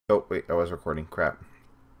Oh, wait, I was recording. Crap.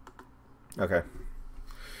 Okay.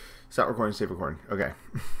 Stop recording, save recording. Okay.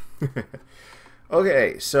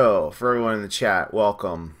 Okay, so for everyone in the chat,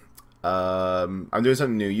 welcome. I'm doing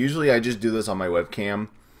something new. Usually I just do this on my webcam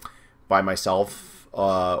by myself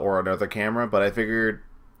or another camera, but I figured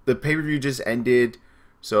the pay-per-view just ended,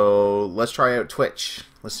 so let's try out Twitch.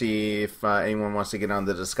 Let's see if anyone wants to get on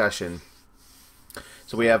the discussion.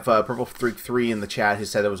 So we have Purple Freak 3 in the chat who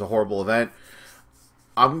said it was a horrible event.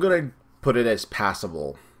 I'm going to put it as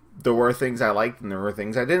passable. There were things I liked and there were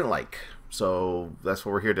things I didn't like. So that's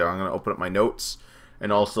what we're here to do. I'm going to open up my notes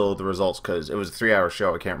and also the results because it was a 3-hour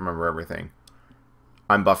show. I can't remember everything.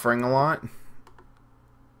 I'm buffering a lot.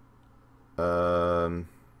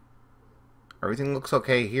 Everything looks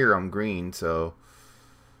okay here. I'm green, so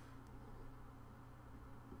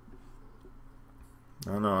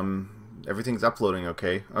I don't know. Everything's uploading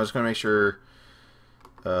okay. I was going to make sure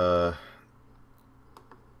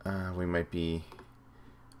we might be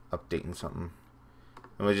updating something.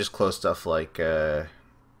 And we just close stuff like yeah.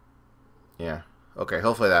 Okay,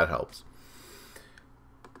 hopefully that helps.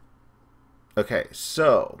 Okay,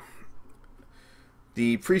 so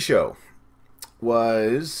the pre-show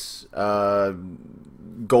was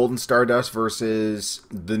Golden Stardust versus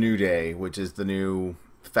The New Day, which is the new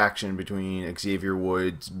faction between Xavier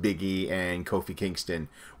Woods, Big E, and Kofi Kingston,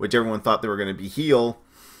 which everyone thought they were going to be heel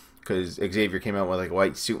because Xavier came out with like a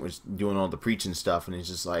white suit and was doing all the preaching stuff, and he's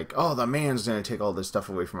just like, oh, the man's going to take all this stuff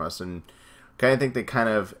away from us. And kind of think they kind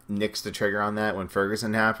of nixed the trigger on that when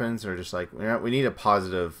Ferguson happens. They're just like, yeah, we need a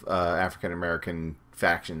positive African-American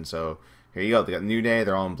faction, so here you go. They got New Day,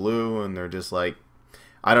 they're all in blue, and they're just like,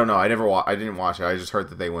 I don't know, I didn't watch it, I just heard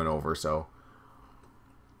that they went over, so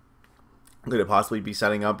could it possibly be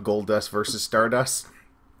setting up Goldust versus Stardust?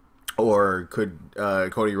 Or could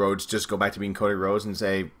Cody Rhodes just go back to being Cody Rhodes and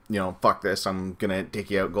say, you know, fuck this, I'm gonna take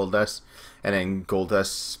you out, Goldust? And then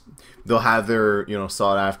Goldust, they'll have their, you know,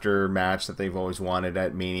 sought after match that they've always wanted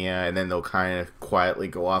at Mania, and then they'll kind of quietly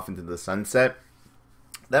go off into the sunset.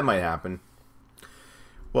 That might happen.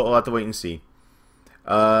 Well, we'll have to wait and see.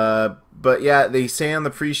 But yeah, they say on the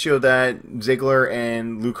pre-show that Ziggler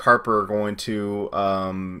and Luke Harper are going to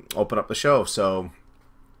open up the show. So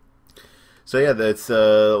yeah, it's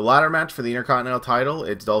a ladder match for the Intercontinental title.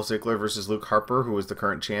 It's Dolph Ziggler versus Luke Harper, who is the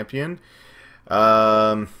current champion.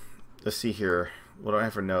 Let's see here. What do I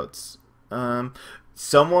have for notes?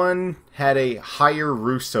 Someone had a "Hire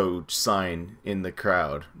Russo" sign in the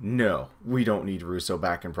crowd. No, we don't need Russo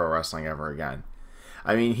back in pro wrestling ever again.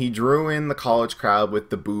 I mean, he drew in the college crowd with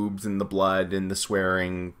the boobs and the blood and the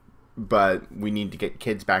swearing, but we need to get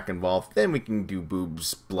kids back involved. Then we can do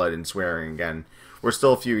boobs, blood, and swearing again. We're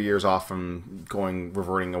still a few years off from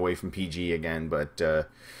reverting away from PG again, but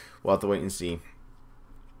we'll have to wait and see.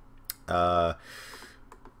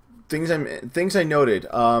 Things I noted.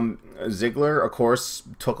 Ziggler, of course,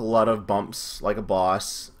 took a lot of bumps like a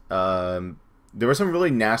boss. There were some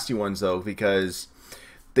really nasty ones, though, because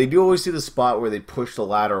they do always see the spot where they push the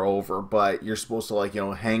ladder over, but you're supposed to, like, you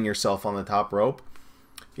know, hang yourself on the top rope.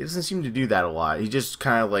 He doesn't seem to do that a lot. He just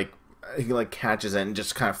kind of, like, he, like, catches it and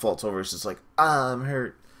just kind of floats over. It's just like, I'm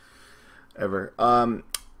hurt. Ever.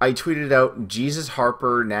 I tweeted out, Jesus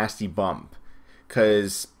Harper nasty bump.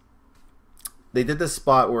 Because they did this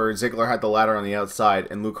spot where Ziggler had the ladder on the outside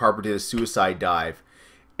and Luke Harper did a suicide dive.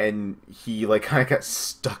 And he, like, kind of got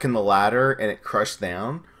stuck in the ladder and it crushed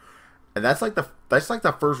down. And that's like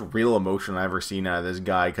the first real emotion I've ever seen out of this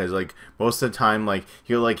guy, because like most of the time, like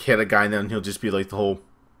he'll like hit a guy and then he'll just be like the whole,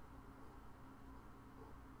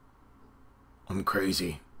 I'm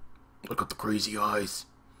crazy, look at the crazy eyes.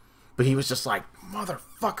 But he was just like,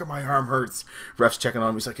 motherfucker, my arm hurts. Ref's checking on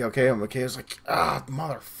him. He's like, okay, I'm okay. I was like,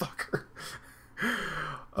 motherfucker.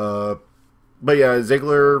 But yeah,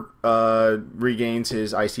 Ziggler regains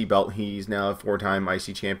his IC belt. He's now a 4-time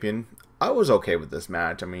IC champion. I was okay with this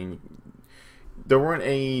match. I mean, there weren't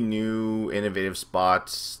any new innovative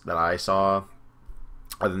spots that I saw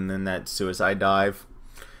other than that suicide dive.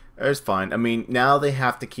 It was fine. I mean, now they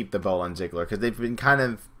have to keep the belt on Ziggler because they've been kind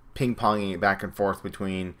of ping-ponging it back and forth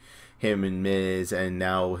between him and Miz, and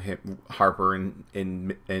now Harper and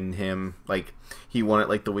him. Like, he won it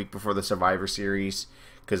like the week before the Survivor Series.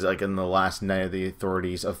 Because, like, in the last night of the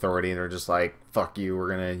Authority, they're just like, fuck you, we're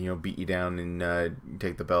gonna, you know, beat you down and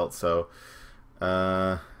take the belt. So,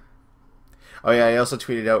 oh yeah, I also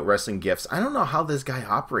tweeted out wrestling gifts. I don't know how this guy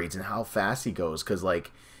operates and how fast he goes. Because,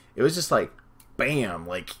 like, it was just like, bam.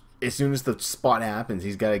 Like, as soon as the spot happens,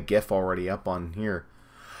 he's got a gif already up on here.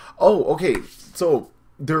 Oh, okay. So,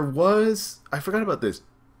 there was, I forgot about this.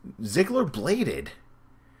 Ziggler bladed.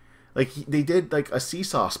 Like, they did, like, a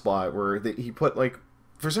seesaw spot where he put, like,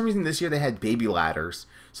 for some reason this year they had baby ladders,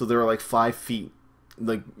 so they were like 5 feet,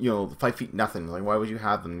 like 5 feet nothing. Like, why would you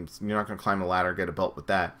have them? You're not gonna climb a ladder, get a belt with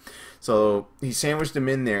that. So he sandwiched them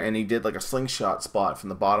in there, and he did like a slingshot spot from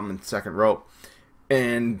the bottom and second rope,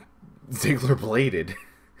 and Ziggler bladed.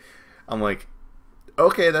 I'm like,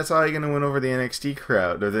 okay, that's how you're gonna win over the NXT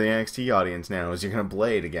crowd or the NXT audience now, is you're gonna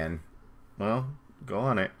blade again. Well, go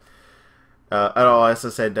on it. I also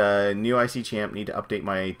said new IC champ, need to update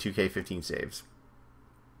my 2K15 saves.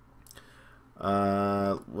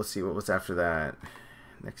 Let's see what was after that.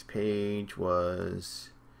 Next page was,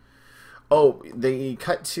 oh, they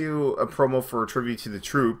cut to a promo for a tribute to the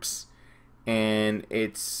troops, and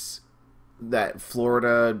it's that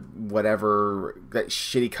Florida whatever, that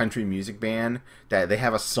shitty country music band that they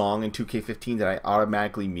have a song in 2K15 that I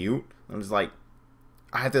automatically mute. I was like,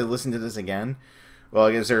 I have to listen to this again. Well,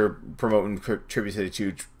 I guess they're promoting tribute to the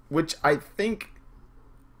troops, which I think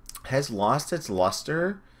has lost its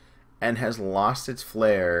luster and has lost its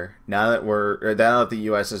flair now that the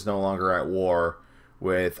U.S. is no longer at war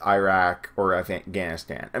with Iraq or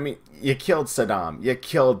Afghanistan. I mean, you killed Saddam, you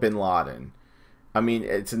killed Bin Laden. I mean,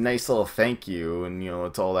 it's a nice little thank you, and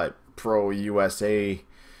it's all that pro-USA,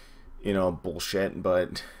 bullshit.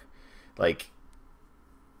 But like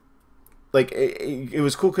it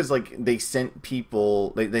was cool because like they sent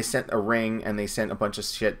people, they sent a ring and they sent a bunch of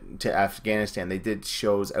shit to Afghanistan. They did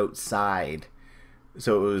shows outside.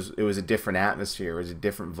 So it was a different atmosphere, it was a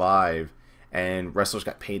different vibe, and wrestlers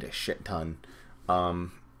got paid a shit ton. I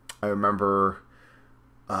remember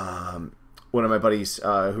one of my buddies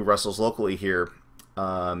who wrestles locally here.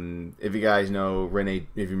 If you guys know if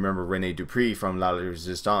you remember Rene Dupree from La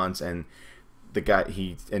Resistance, and the guy,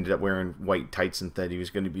 he ended up wearing white tights and said he was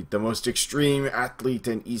going to be the most extreme athlete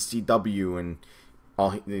in ECW, and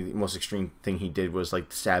the most extreme thing he did was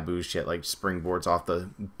like Sabu shit, like springboards off the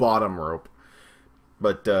bottom rope.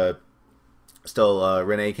 But still,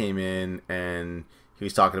 Renee came in and he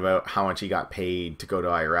was talking about how much he got paid to go to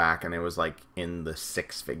Iraq, and it was like in the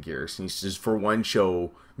 6 figures. And he says, for one show,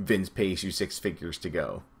 Vince pays you 6 figures to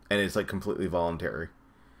go, and it's like completely voluntary.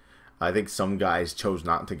 I think some guys chose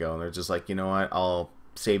not to go, and they're just like, you know what, I'll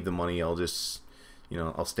save the money, I'll just,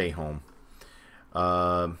 I'll stay home.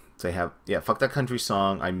 So they have, fuck that country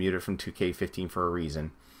song, I muted from 2K15 for a reason.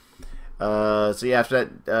 So yeah,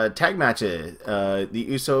 after that, tag matches, the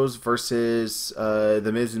Usos versus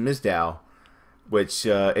the Miz and Mizdow, which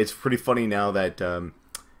it's pretty funny now that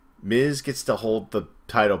Miz gets to hold the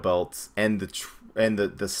title belts and the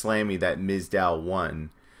Slammy that Mizdow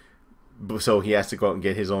won, so he has to go out and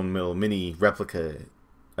get his own little mini replica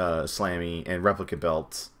Slammy and replica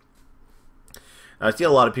belts. I see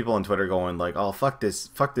a lot of people on Twitter going like, "Oh, fuck this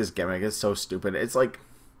gimmick, it's so stupid." It's like,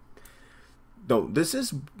 no, this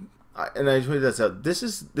is. And I tweeted this out. This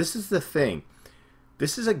is the thing.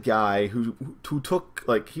 This is a guy who took,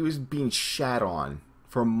 like, he was being shat on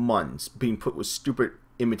for months, being put with stupid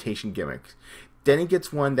imitation gimmicks. Then he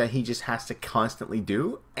gets one that he just has to constantly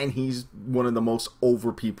do, and he's one of the most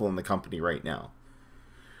over people in the company right now.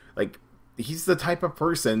 Like, he's the type of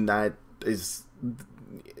person that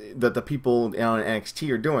the people on NXT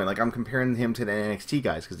are doing. Like, I'm comparing him to the NXT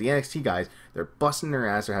guys, because the NXT guys, they're busting their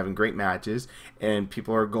ass, they're having great matches, and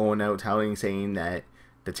people are going out touting, saying that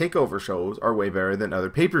the takeover shows are way better than other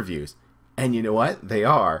pay-per-views. And you know what? They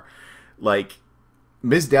are. Like,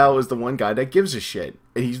 Mizdow is the one guy that gives a shit.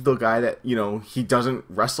 He's the guy that, he doesn't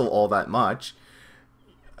wrestle all that much,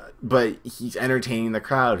 but he's entertaining the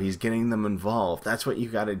crowd, he's getting them involved. That's what you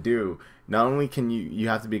gotta do. Not only can you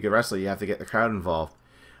have to be a good wrestler, you have to get the crowd involved.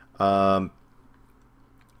 Other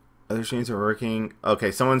streams are working.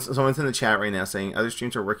 Okay, someone's in the chat right now saying other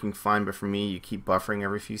streams are working fine, but for me, you keep buffering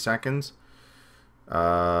every few seconds.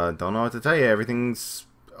 Don't know what to tell you. Everything's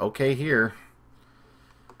okay here.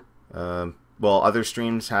 Well, other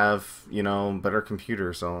streams have better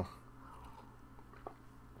computers, so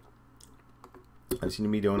I seem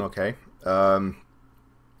to be doing okay. So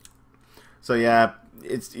yeah.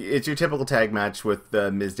 It's your typical tag match with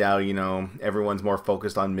Mizdow. Everyone's more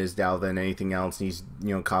focused on Mizdow than anything else. He's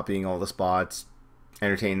copying all the spots,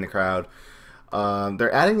 entertaining the crowd.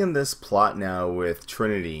 They're adding in this plot now with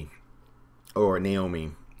Trinity or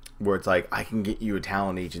Naomi, where it's like, I can get you a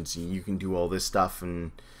talent agency, you can do all this stuff,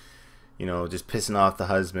 and just pissing off the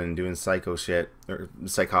husband, doing psycho shit, or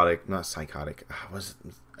psychological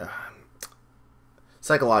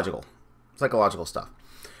stuff.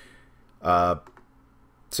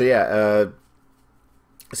 So yeah,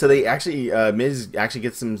 so they actually, Miz actually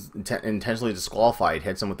gets him intentionally disqualified,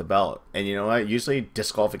 hits him with the belt. And you know what? Usually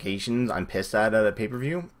disqualifications I'm pissed at a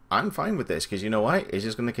pay-per-view. I'm fine with this, because you know what? It's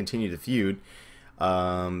just going to continue the feud.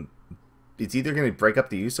 it's either going to break up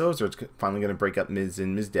the Usos or it's finally going to break up Miz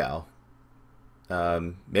and Mizdow.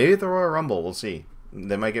 Maybe at the Royal Rumble, we'll see.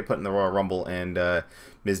 They might get put in the Royal Rumble, and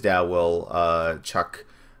Mizdow will chuck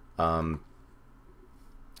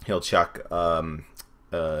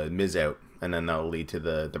Miz out, and then that'll lead to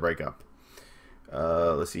the breakup.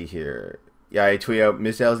 Let's see here. Yeah, I tweet out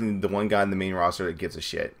Mizdow's the one guy in the main roster that gives a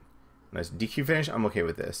shit. Nice DQ finish. I'm okay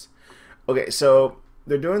with this. Okay, so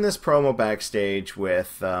they're doing this promo backstage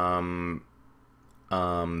with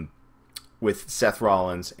Seth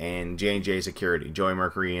Rollins and J&J Security, Joey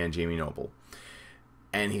Mercury and Jamie Noble.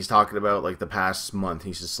 And he's talking about, like, the past month.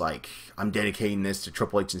 He's just like, I'm dedicating this to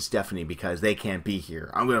Triple H and Stephanie because they can't be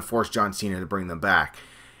here. I'm going to force John Cena to bring them back.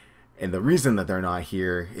 And the reason that they're not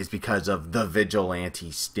here is because of the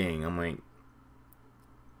Vigilante Sting. I'm like,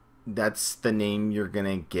 that's the name you're going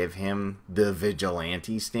to give him? The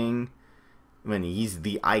Vigilante Sting? When he's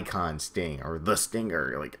the Icon Sting, or the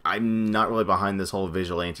Stinger. Like, I'm not really behind this whole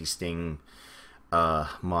Vigilante Sting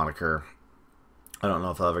moniker. I don't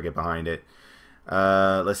know if I'll ever get behind it.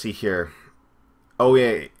 Let's see here. Oh,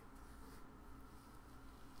 yeah.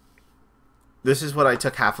 This is what I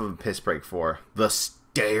took half of a piss break for. The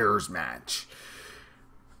stairs match.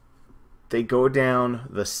 They go down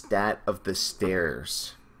the stat of the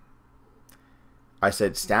stairs. I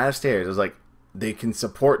said stat of stairs. I was like, they can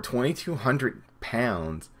support 2,200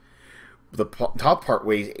 pounds. The top part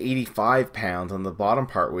weighs 85 pounds, and the bottom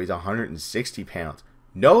part weighs 160 pounds.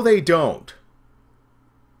 No, they don't.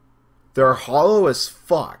 They're hollow as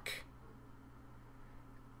fuck.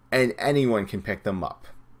 And anyone can pick them up.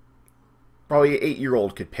 Probably an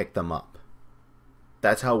 8-year-old could pick them up.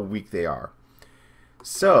 That's how weak they are.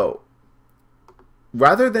 So,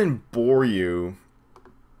 rather than bore you,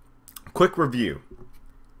 quick review.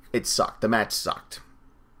 It sucked. The match sucked.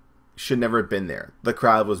 Should never have been there. The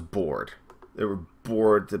crowd was bored. They were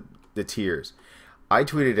bored to the tears. I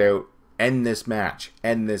tweeted out, end this match.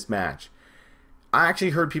 End this match. I actually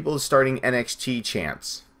heard people starting NXT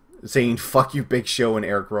chants saying, fuck you, Big Show and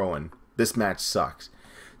Eric Rowan. This match sucks.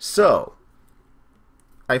 So,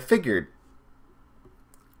 I figured,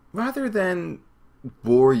 rather than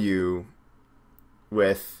bore you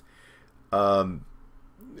with the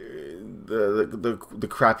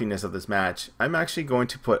crappiness of this match, I'm actually going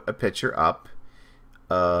to put a picture up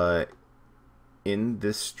in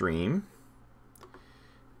this stream.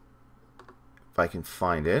 If I can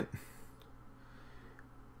find it.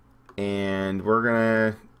 And we're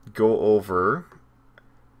going to go over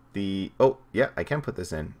the... Oh, yeah, I can put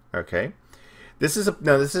this in. Okay. This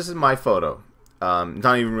isn't my photo.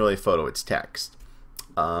 Not even really a photo, it's text.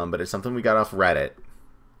 But it's something we got off Reddit.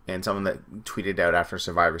 And someone that tweeted out after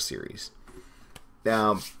Survivor Series.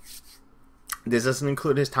 Now, this doesn't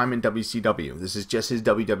include his time in WCW. This is just his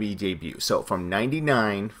WWE debut. So, from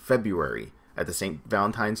 99 February at the St.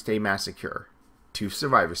 Valentine's Day Massacre to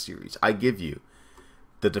Survivor Series, I give you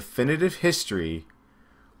the definitive history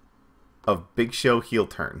of Big Show heel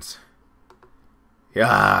turns.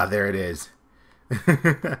 Yeah, there it is.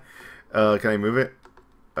 Can I move it?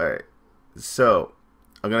 Alright. So,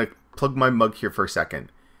 I'm going to plug my mug here for a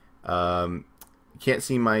second. Can't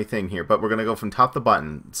see my thing here, but we're going to go from top to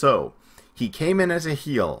bottom. So, he came in as a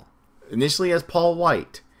heel, initially as Paul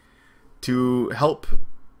White, to help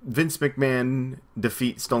Vince McMahon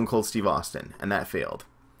defeat Stone Cold Steve Austin, and that failed.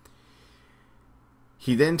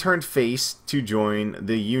 He then turned face to join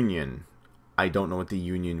the Union. I don't know what the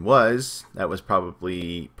Union was. That was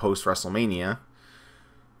probably post-WrestleMania.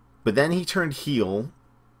 But then he turned heel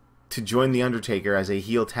to join The Undertaker as a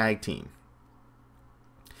heel tag team.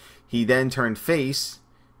 He then turned face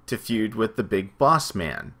to feud with the Big Boss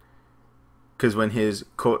Man. Because when his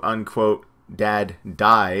quote-unquote dad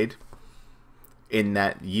died in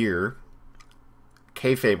that year,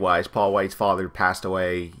 kayfabe-wise, Paul White's father passed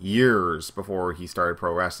away years before he started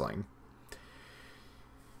pro wrestling.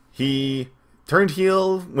 He turned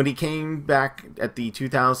heel when he came back at the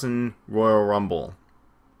 2000 Royal Rumble.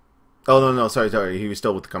 Oh, no, sorry. He was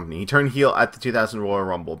still with the company. He turned heel at the 2000 Royal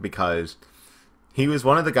Rumble because he was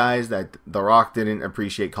one of the guys that The Rock didn't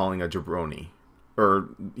appreciate calling a jabroni. Or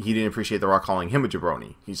he didn't appreciate The Rock calling him a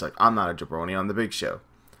jabroni. He's like, I'm not a jabroni, I'm the Big Show.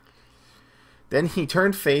 Then he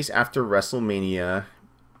turned face after WrestleMania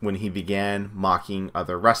when he began mocking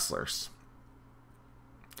other wrestlers.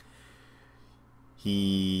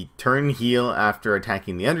 He turned heel after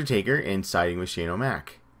attacking The Undertaker and siding with Shane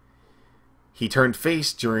O'Mac. He turned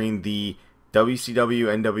face during the WCW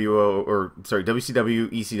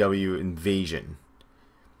ECW invasion.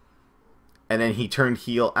 And then he turned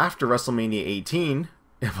heel after WrestleMania 18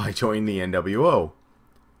 by joining the NWO.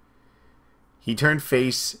 He turned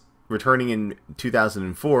face returning in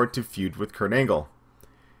 2004 to feud with Kurt Angle.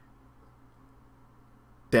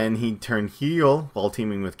 Then he turned heel while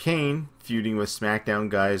teaming with Kane, feuding with SmackDown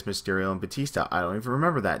guys Mysterio and Batista. I don't even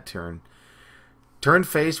remember that turn. Turned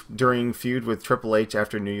face during feud with Triple H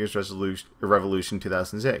after New Year's Revolution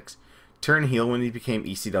 2006. Turned heel when he became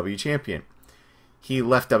ECW champion. He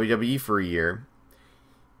left WWE for a year.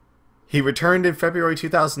 He returned in February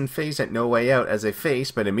 2000 face at No Way Out as a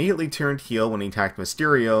face, but immediately turned heel when he attacked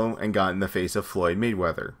Mysterio and got in the face of Floyd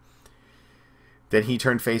Mayweather. Then he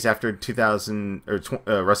turned face after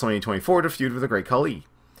WrestleMania 24 to feud with the Great Khali.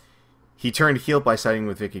 He turned heel by siding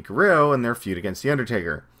with Vicky Guerrero in their feud against The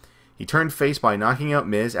Undertaker. He turned face by knocking out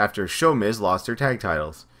Miz after Show Miz lost their tag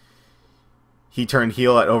titles. He turned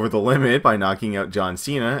heel at Over the Limit by knocking out John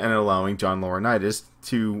Cena and allowing John Laurinaitis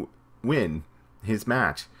to win his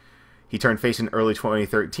match. He turned face in early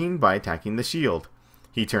 2013 by attacking The Shield.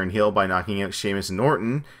 He turned heel by knocking out Sheamus and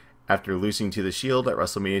Orton after losing to The Shield at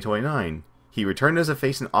WrestleMania 29. He returned as a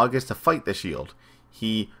face in August to fight The Shield.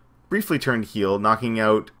 He briefly turned heel, knocking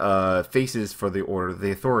out faces for the Order of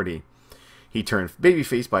the Authority. He turned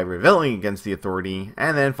babyface by rebelling against the Authority,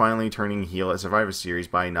 and then finally turning heel at Survivor Series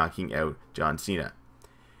by knocking out John Cena.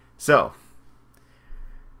 So,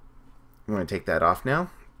 I'm going to take that off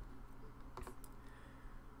now.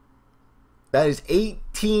 That is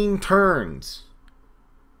 18 turns.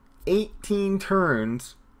 18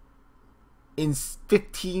 turns in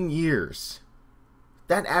 15 years.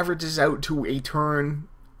 That averages out to a turn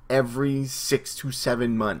every 6 to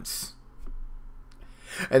 7 months.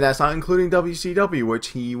 And that's not including WCW, which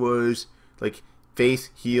he was like face,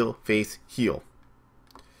 heel, face, heel.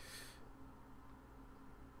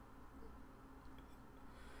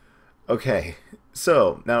 Okay,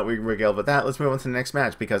 so now that we regaled with that, let's move on to the next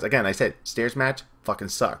match. Because again, I said, stairs match fucking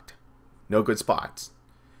sucked. No good spots.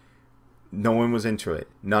 No one was into it.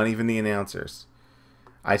 Not even the announcers.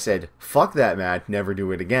 I said, fuck that match, never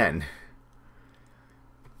do it again.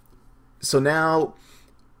 So now,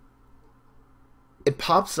 it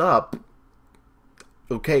pops up,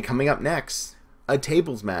 okay, coming up next, a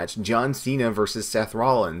tables match, John Cena versus Seth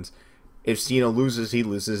Rollins. If Cena loses, he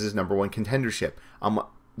loses his #1 contendership.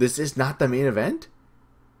 This is not the main event?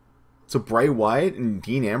 So Bray Wyatt and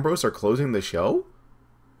Dean Ambrose are closing the show?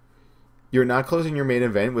 You're not closing your main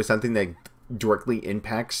event with something that directly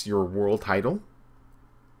impacts your world title?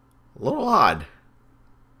 A little odd.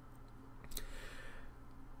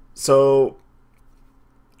 So,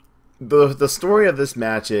 the story of this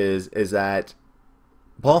match is that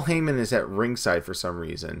Paul Heyman is at ringside for some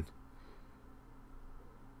reason.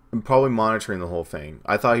 I'm probably monitoring the whole thing.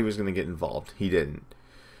 I thought he was going to get involved. He didn't.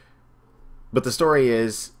 But the story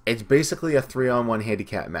is, it's basically a 3-on-1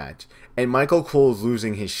 handicap match. And Michael Cole is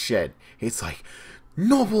losing his shit. It's like,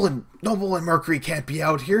 Noble and Mercury can't be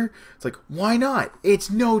out here. It's like, why not? It's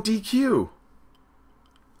no DQ.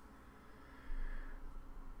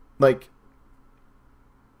 Like,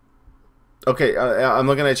 okay, I'm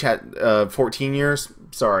looking at chat. 14 years?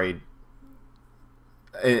 Sorry.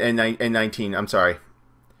 And 19, I'm sorry.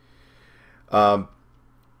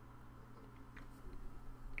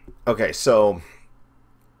 Okay, so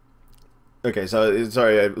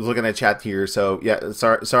sorry, I was looking at chat here. So yeah,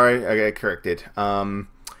 sorry, I got corrected.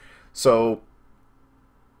 So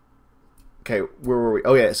okay, where were we?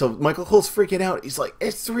 Oh yeah, so Michael Cole's freaking out. He's like,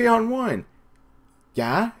 it's 3-on-1.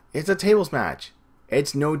 Yeah, it's a tables match.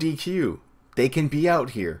 It's no DQ. They can be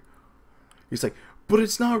out here. He's like, but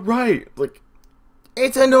it's not right. Like,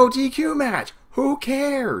 it's a no DQ match. Who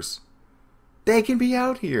cares? They can be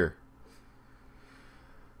out here.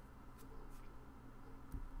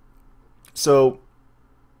 So,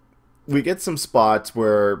 we get some spots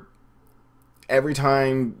where every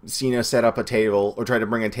time Cena set up a table or tried to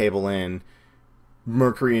bring a table in,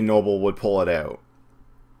 Mercury and Noble would pull it out.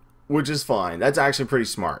 Which is fine. That's actually pretty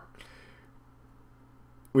smart.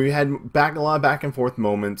 We had a lot of back and forth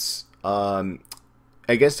moments. I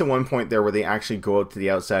guess to one point there where they actually go out to the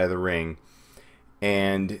outside of the ring.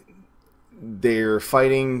 And they're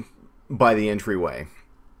fighting by the entryway.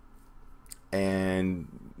 And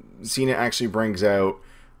Cena actually brings out,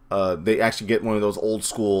 they actually get one of those old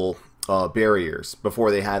school barriers. Before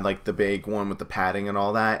they had like the big one with the padding and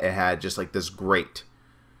all that, it had just like this grate.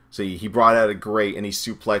 So he brought out a grate and he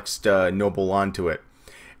suplexed Noble onto it.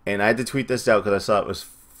 And I had to tweet this out because I thought it was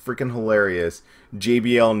freaking hilarious.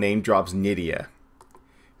 JBL name drops Nydia.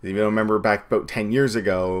 If you remember back about 10 years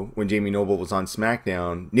ago when Jamie Noble was on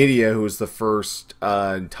SmackDown, Nydia, who was the first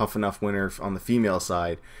Tough Enough winner on the female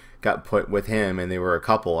side, got put with him, and they were a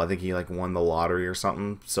couple. I think he like won the lottery or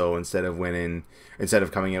something. So instead of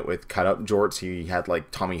coming out with cut up jorts, he had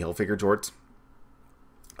like Tommy Hilfiger jorts.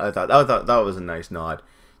 I thought that was a nice nod.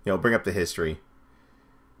 You know, bring up the history.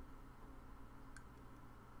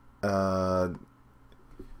 Okay,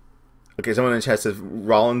 someone in the chat says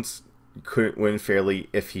Rollins couldn't win fairly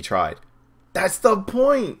if he tried. That's the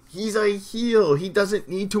point. He's a heel. He doesn't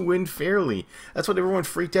need to win fairly. That's what everyone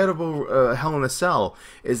freaked out about Hell in a Cell.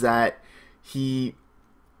 Is that he's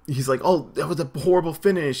like, oh, that was a horrible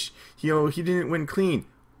finish. You know, he didn't win clean.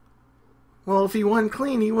 Well, if he won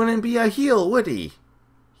clean, he wouldn't be a heel, would he?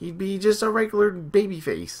 He'd be just a regular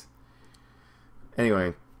babyface.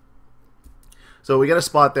 Anyway, so we got a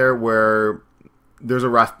spot there where there's a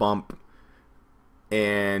ref bump,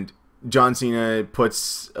 and John Cena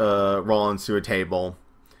puts Rollins through a table,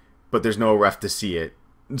 but there's no ref to see it.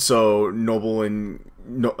 So Noble and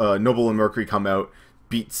Mercury come out,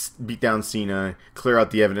 beat down Cena, clear out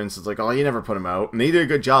the evidence. It's like, oh, you never put him out, and they did a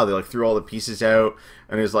good job. They like threw all the pieces out,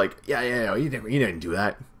 and it's like, yeah, you didn't do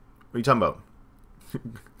that. What are you talking about?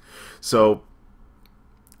 So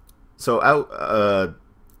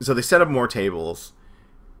they set up more tables,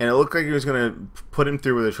 and it looked like he was gonna put him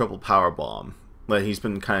through with a triple power bomb. That he's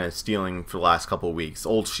been kind of stealing for the last couple of weeks,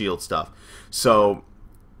 old Shield stuff. So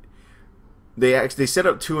they set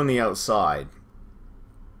up two on the outside,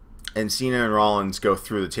 and Cena and Rollins go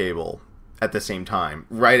through the table at the same time,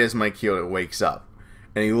 right as Mike Chioda wakes up,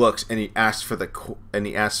 and he looks and he asks for the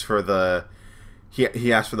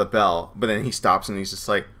bell, but then he stops and he's just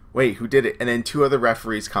like, wait, who did it? And then two other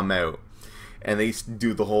referees come out, and they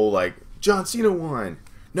do the whole like, John Cena won,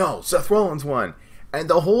 no, Seth Rollins won. And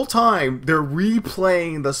the whole time, they're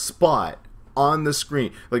replaying the spot on the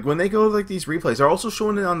screen. Like, when they go to, like, these replays, they're also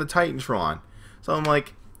showing it on the Titantron. So I'm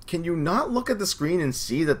like, can you not look at the screen and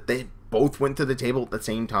see that they both went to the table at the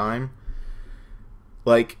same time?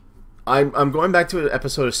 Like, I'm going back to an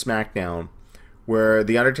episode of SmackDown where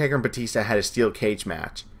The Undertaker and Batista had a steel cage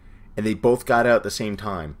match, and they both got out at the same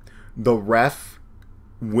time. The ref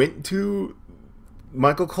went to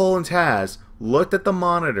Michael Cole and Taz, looked at the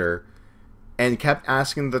monitor, and kept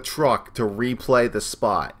asking the truck to replay the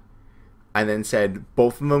spot. And then said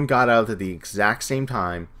both of them got out at the exact same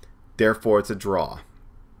time, therefore it's a draw.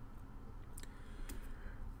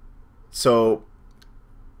 So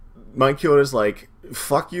Mike Chioda's like,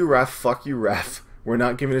 fuck you ref, we're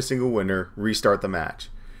not giving a single winner, restart the match.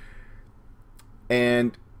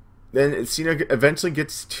 And then Cena eventually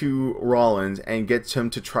gets to Rollins and gets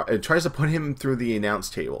him to tries to put him through the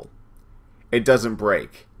announce table. It doesn't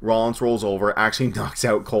break. Rollins rolls over, actually knocks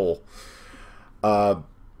out Cole. And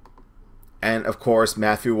of course,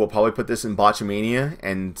 Matthew will probably put this in Botchamania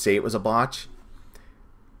and say it was a botch.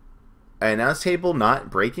 An announce table not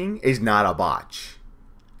breaking is not a botch,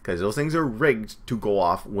 because those things are rigged to go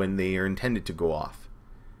off when they are intended to go off.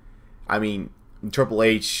 I mean, Triple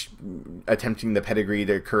H attempting the pedigree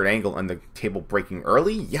to Kurt Angle and the table breaking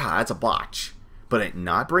early, yeah, that's a botch. But it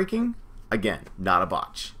not breaking, again, not a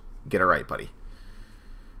botch. Get it right, buddy.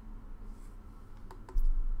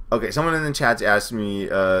 Okay, someone in the chat's asked me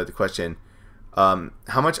the question,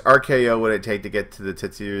 how much RKO would it take to get to the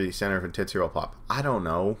Tootsie Center for Tootsie Roll Pop? I don't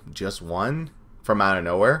know. Just one? From out of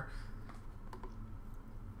nowhere?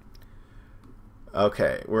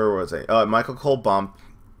 Okay, where was I? Michael Cole bump.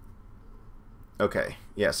 Okay,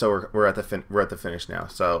 yeah, so we're at the finish now.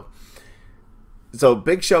 So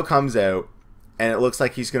Big Show comes out, and it looks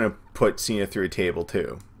like he's gonna put Cena through a table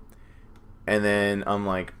too. And then I'm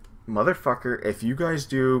like, motherfucker, if you guys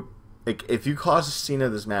do, like, if you cause Cena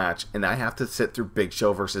this match and I have to sit through Big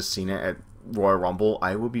Show versus Cena at Royal Rumble,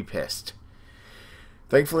 I will be pissed.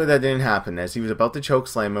 Thankfully that didn't happen. As he was about to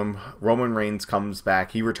chokeslam him, Roman Reigns comes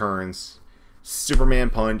back, he returns, Superman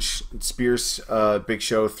punch, spears Big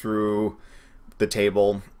Show through the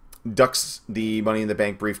table, ducks the Money in the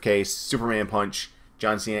Bank briefcase, Superman punch,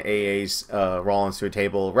 John Cena AA's Rollins to a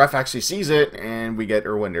table. Ref actually sees it, and we get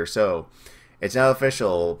our winner. So it's now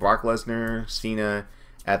official. Brock Lesnar, Cena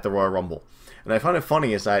at the Royal Rumble. And I find it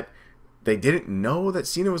funny is that they didn't know that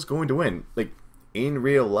Cena was going to win. Like, in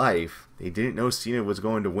real life, they didn't know Cena was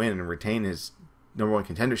going to win and retain his #1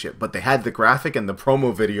 contendership. But they had the graphic and the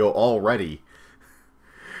promo video already.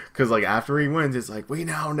 Because, like, after he wins, it's like, we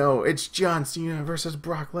now know it's John Cena versus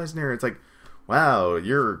Brock Lesnar. It's like, wow,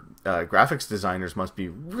 your graphics designers must be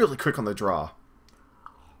really quick on the draw.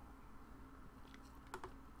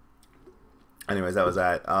 Anyways, that was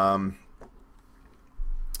that.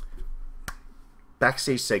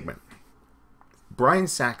 Backstage segment. Brian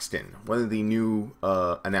Saxton, one of the new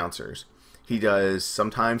announcers.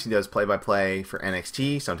 Sometimes he does play-by-play for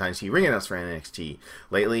NXT. Sometimes he ring announces for NXT.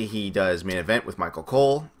 Lately, he does main event with Michael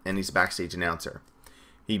Cole, and he's a backstage announcer.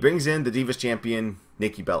 He brings in the Divas champion,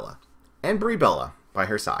 Nikki Bella, and Brie Bella by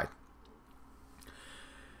her side.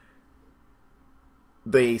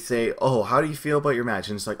 they say, "Oh, how do you feel about your match?"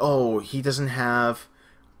 And it's like, "Oh, he doesn't have,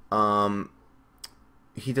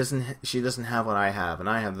 she doesn't have what I have, and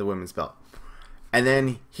I have the women's belt." And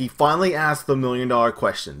then he finally asked the $1 million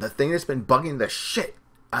question, the thing that's been bugging the shit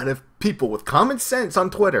out of people with common sense on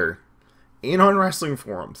Twitter and on wrestling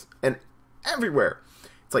forums and everywhere.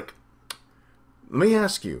 It's like, let me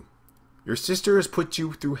ask you, your sister has put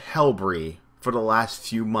you through hell, Brie, for the last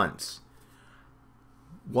few months.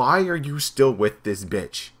 Why are you still with this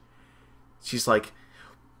bitch? She's like,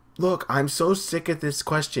 look, I'm so sick of this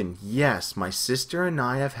question. Yes, my sister and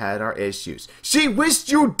I have had our issues. She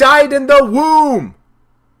wished you died in the womb!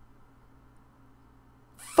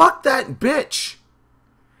 Fuck that bitch!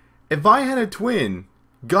 If I had a twin,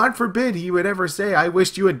 God forbid he would ever say, I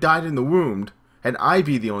wished you had died in the womb, and I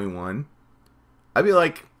be the only one. I'd be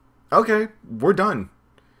like, okay, we're done.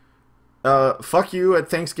 Fuck you at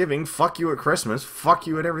Thanksgiving, fuck you at Christmas, fuck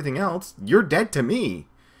you at everything else. You're dead to me.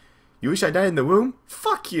 You wish I died in the womb?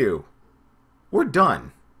 Fuck you. We're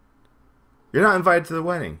done. You're not invited to the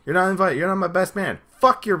wedding. You're not invited. You're not my best man.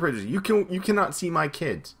 Fuck your bridges. You cannot see my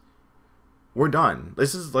kids. We're done.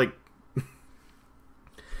 This is like...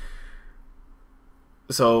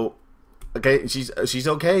 So, okay, she's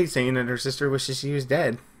okay saying that her sister wishes she was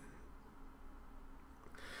dead.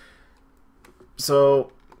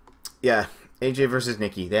 So, yeah, AJ versus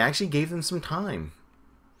Nikki. They actually gave them some time.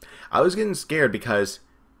 I was getting scared because...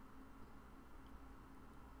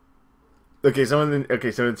 Okay, someone in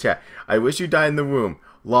the chat. I wish you died in the womb.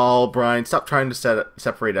 Lol, Brian, stop trying to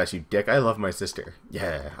separate us, you dick. I love my sister.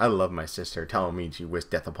 Yeah, I love my sister telling me she wished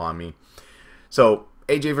death upon me. So,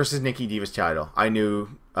 AJ versus Nikki Divas title. I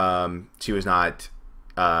knew she was not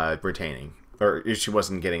retaining, or she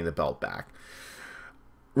wasn't getting the belt back.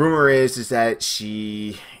 Rumor is that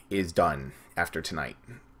she is done after tonight.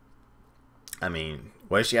 I mean,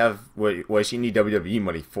 what does she have? What does she need WWE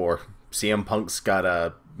money for? CM Punk's got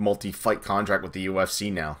a multi-fight contract with the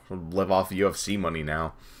UFC now. He'll live off UFC money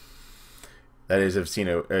now. That is if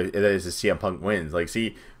CM Punk wins. Like,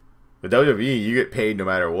 see, with WWE, you get paid no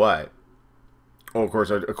matter what. Oh, of course,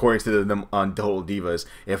 according to them on Total Divas,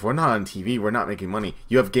 if we're not on TV, we're not making money.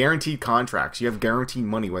 You have guaranteed contracts. You have guaranteed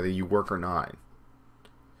money whether you work or not.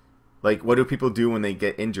 Like, what do people do when they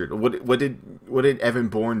get injured? What did Evan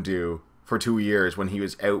Bourne do for 2 years when he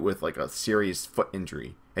was out with like a serious foot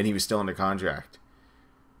injury and he was still under contract?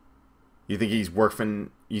 You think he's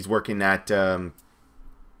working at you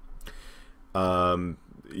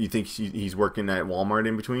think he's working at Walmart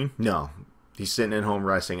in between? No. He's sitting at home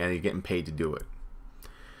wrestling and he's getting paid to do it.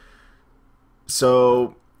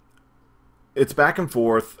 So it's back and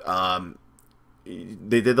forth.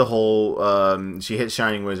 They did the whole she hit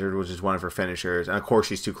Shining Wizard, which is one of her finishers, and of course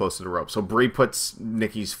she's too close to the rope. So Brie puts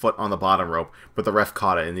Nikki's foot on the bottom rope, but the ref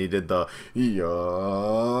caught it and they did the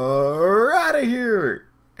 "You're out of here."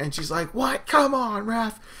 And she's like, "What? Come on,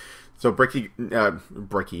 ref." So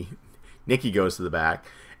Nikki goes to the back,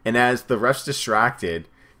 and as the ref's distracted,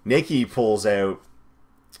 Nikki pulls out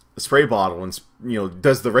a spray bottle and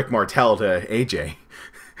does the Rick Martel to AJ.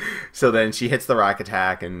 So then she hits the Rack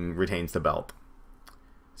Attack and retains the belt.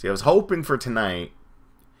 See, I was hoping for tonight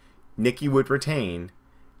Nikki would retain,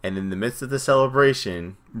 and in the midst of the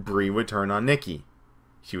celebration, Brie would turn on Nikki.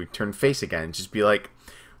 She would turn face again and just be like,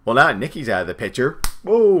 well, now Nikki's out of the picture.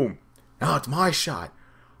 Boom! Now it's my shot.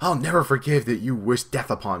 I'll never forgive that you wish death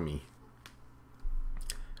upon me.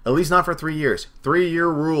 At least not for 3 years. 3-year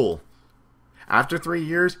rule. After 3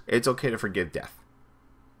 years, it's okay to forgive death.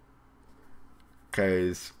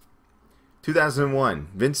 Because 2001,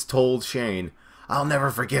 Vince told Shane, I'll never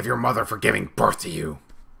forgive your mother for giving birth to you.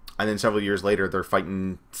 And then several years later, they're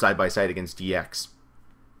fighting side by side against DX.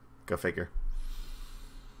 Go figure.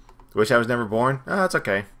 Wish I was never born? Oh, that's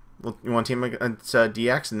okay. Well, you want to team against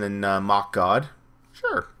DX and then mock God?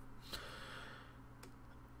 Sure.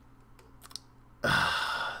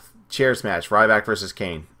 Chairs match. Ryback versus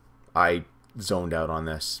Kane. I zoned out on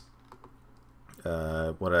this.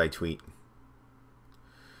 What did I tweet?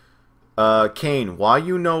 Kane, why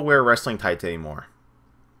you no wear wrestling tights anymore?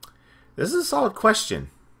 This is a solid question.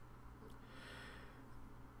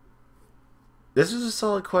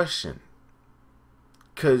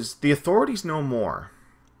 Because the authorities know more.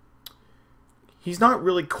 He's not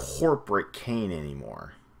really corporate Kane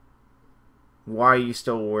anymore. Why are you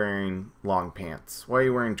still wearing long pants? Why are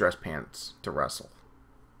you wearing dress pants to wrestle?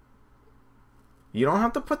 You don't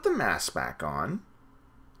have to put the mask back on.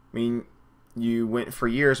 I mean, you went for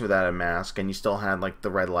years without a mask and you still had like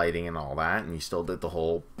the red lighting and all that, and you still did the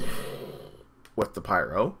whole with the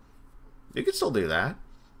pyro. You could still do that.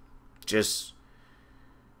 Just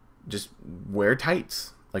wear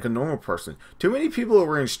tights. Like a normal person. Too many people are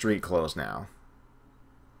wearing street clothes now.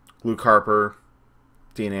 Luke Harper,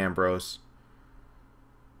 Dean Ambrose.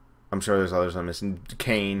 I'm sure there's others I'm missing.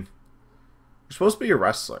 Kane. You're supposed to be a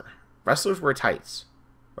wrestler. Wrestlers wear tights.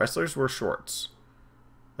 Wrestlers wear shorts.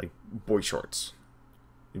 Like boy shorts.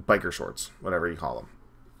 Biker shorts. Whatever you call them.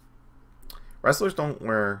 Wrestlers don't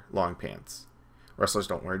wear long pants. Wrestlers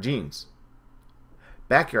don't wear jeans.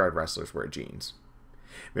 Backyard wrestlers wear jeans.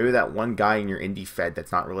 Maybe that one guy in your indie fed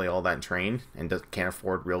that's not really all that trained and can't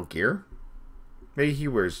afford real gear. Maybe he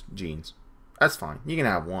wears jeans. That's fine. You can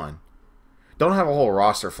have one. Don't have a whole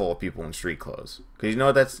roster full of people in street clothes. Because you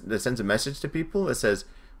know that sends a message to people that says,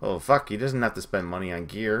 oh, fuck, he doesn't have to spend money on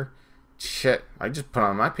gear. Shit, I just put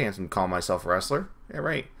on my pants and call myself a wrestler. Yeah,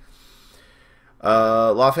 right.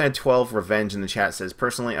 Lawfan12 Revenge in the chat says,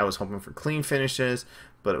 personally, I was hoping for clean finishes,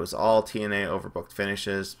 but it was all TNA overbooked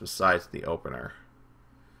finishes besides the opener.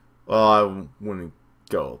 Well, I wouldn't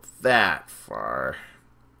go that far.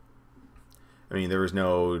 I mean, there was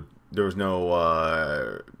no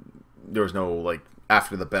like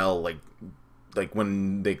after the bell, like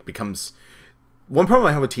when it becomes. One problem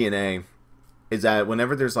I have with TNA is that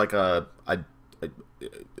whenever there's like a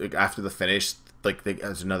after the finish, like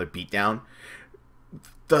there's another beatdown,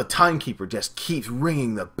 the timekeeper just keeps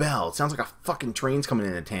ringing the bell. It sounds like a fucking train's coming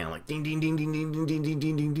into town, like ding ding ding ding ding ding ding ding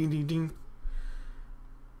ding ding ding ding ding.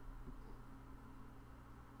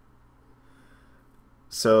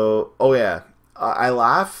 So, oh yeah, I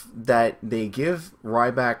laugh that they give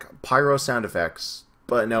Ryback pyro sound effects,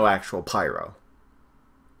 but no actual pyro.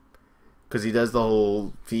 Because he does the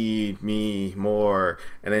whole feed me more,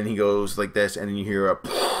 and then he goes like this, and then you hear a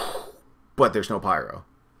but there's no pyro.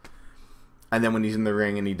 And then when he's in the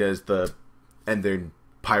ring and he does and then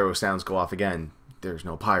pyro sounds go off again, there's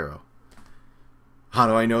no pyro. How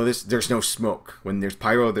do I know this? There's no smoke. When there's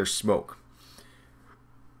pyro, there's smoke.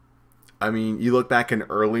 I mean, you look back in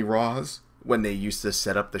early Raws when they used to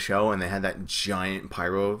set up the show and they had that giant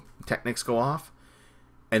pyrotechnics go off,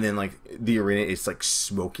 and then like the arena is like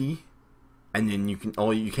smoky, and then you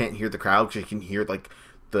can't hear the crowd because you can hear like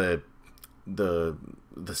the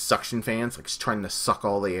suction fans like trying to suck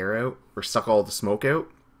all the air out or suck all the smoke out.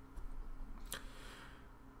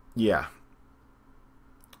 Yeah.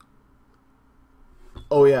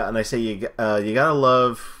 Oh yeah, and I say you gotta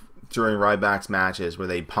love during Ryback's matches where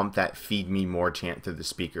they pump that "Feed Me More" chant through the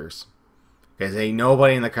speakers. Because ain't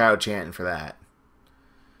nobody in the crowd chanting for that.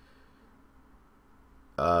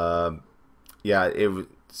 Yeah, it was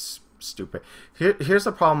stupid. Here's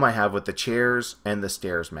the problem I have with the chairs and the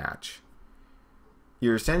stairs match.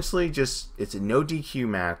 You're essentially it's a no DQ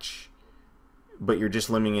match, but you're just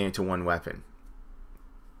limiting it to one weapon.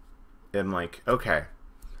 And I'm like, okay,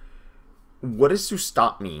 what is to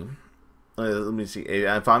stop me? Let me see.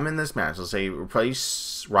 If I'm in this match, let's say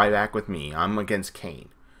replace Ryback with me. I'm against Kane.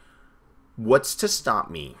 What's to stop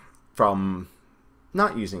me from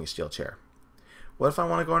not using a steel chair? What if I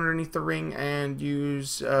want to go underneath the ring and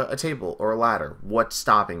use a table or a ladder? What's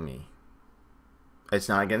stopping me? It's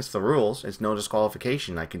not against the rules. It's no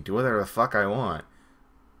disqualification. I can do whatever the fuck I want.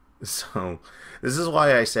 So, this is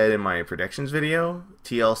why I said in my predictions video,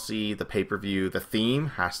 TLC, the pay-per-view, the theme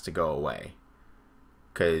has to go away.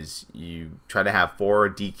 Because you try to have 4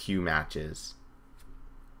 DQ matches,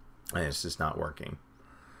 and it's just not working.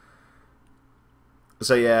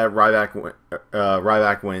 So yeah,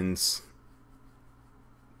 Ryback wins.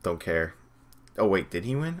 Don't care. Oh wait, did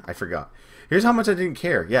he win? I forgot. Here's how much I didn't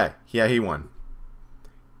care. Yeah, he won.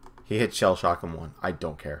 He hit Shell Shock and won. I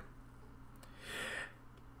don't care.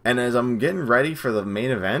 And as I'm getting ready for the main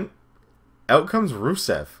event, out comes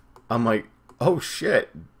Rusev. I'm like, oh shit,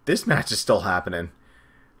 this match is still happening.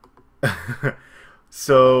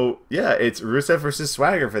 So, yeah, it's Rusev versus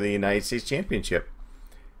Swagger for the United States Championship.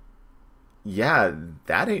 Yeah,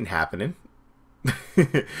 that ain't happening.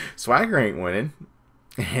 Swagger ain't winning.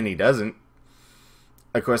 And he doesn't.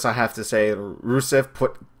 Of course, I have to say, Rusev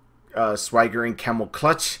put Swagger in camel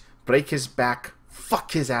clutch, break his back,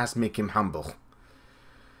 fuck his ass, make him humble.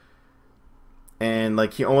 And,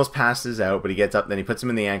 like, he almost passes out, but he gets up, then he puts him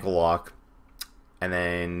in the ankle lock. And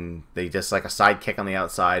then they just, like, a side kick on the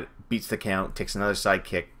outside, beats the count, takes another side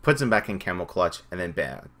kick, puts him back in camel clutch, and then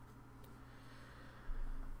bam.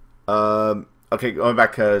 Okay, going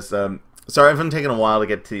back, because, sorry if I'm taking a while to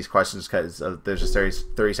get to these questions, because there's a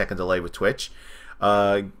 30-second delay with Twitch.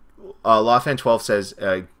 Lawfan12 says,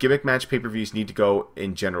 gimmick match pay-per-views need to go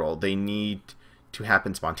in general. They need to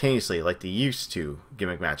happen spontaneously, like they used to,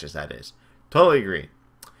 gimmick matches, that is. Totally agree.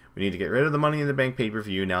 We need to get rid of the Money in the Bank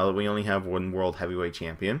pay-per-view now that we only have one World Heavyweight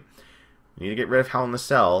Champion. We need to get rid of Hell in the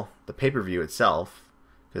Cell, the pay-per-view itself,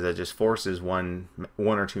 because that just forces one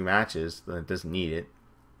or two matches that doesn't need it.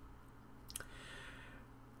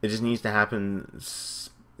 It just needs to happen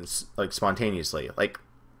like spontaneously. Like,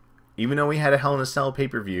 even though we had a Hell in a Cell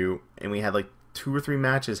pay-per-view and we had like 2 or 3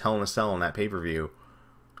 matches Hell in a Cell in that pay-per-view,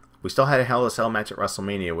 we still had a Hell in a Cell match at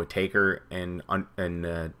WrestleMania with Taker and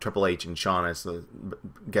Triple H and Shawn as the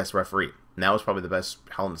guest referee. And that was probably the best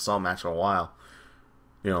Hell in a Cell match in a while.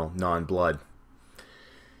 You know, non-blood.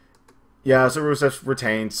 Yeah, so Rusev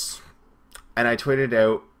retains. And I tweeted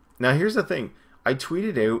out... Now, here's the thing. I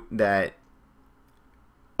tweeted out that,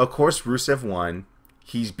 of course, Rusev won.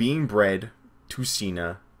 He's being bred to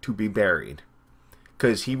Cena to be buried.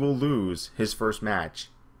 Because he will lose his first match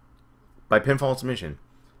by pinfall submission.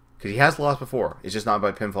 Because he has lost before. It's just not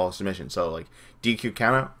by pinfall submission. So, like, DQ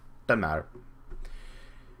countout, doesn't matter.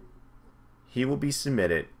 He will be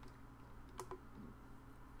submitted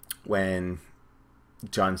when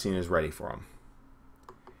John Cena is ready for him.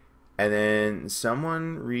 And then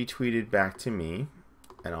someone retweeted back to me,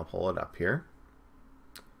 and I'll pull it up here.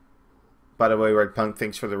 By the way, Red Punk,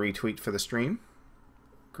 thanks for the retweet for the stream.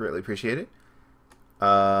 Greatly appreciate it.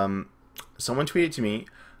 Someone tweeted to me,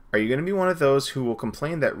 are you going to be one of those who will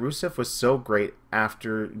complain that Rusev was so great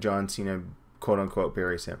after John Cena, quote-unquote,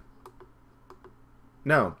 buries him?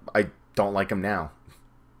 No, I don't like him now.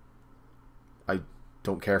 I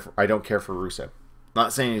don't care for Rusev.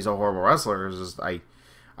 Not saying he's a horrible wrestler. It's just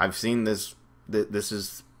I've seen this. This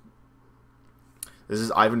is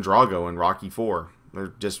Ivan Drago in Rocky 4.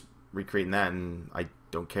 They're just recreating that, and I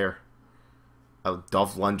don't care.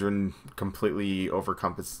 Dolph Lundgren completely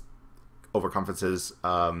overcompensates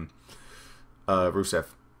Rusev.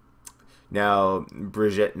 Now,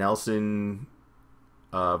 Bridget Nelson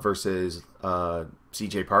versus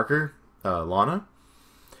CJ Parker, Lana.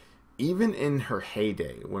 Even in her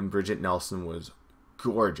heyday, when Bridget Nelson was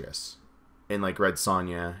gorgeous in like Red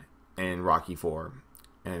Sonja and Rocky 4,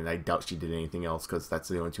 and I doubt she did anything else because that's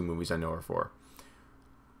the only 2 movies I know her for,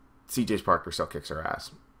 CJ Parker still kicks her ass.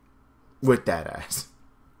 With that ass.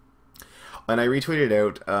 And I retweeted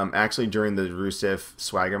out, actually during the Rusev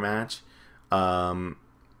Swagger match, a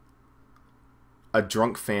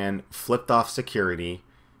drunk fan flipped off security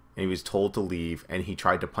and he was told to leave, and he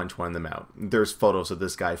tried to punch one of them out. There's photos of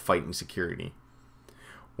this guy fighting security.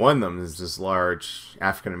 One of them is this large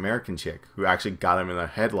African-American chick who actually got him in a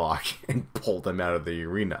headlock and pulled him out of the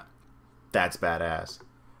arena. That's badass.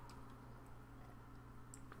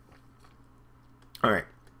 Alright.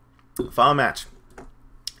 Final match.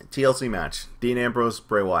 TLC match. Dean Ambrose,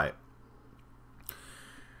 Bray Wyatt.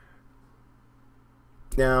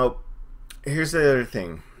 Now, here's the other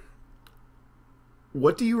thing.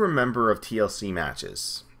 What do you remember of TLC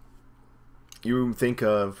matches? You think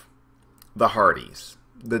of the Hardys,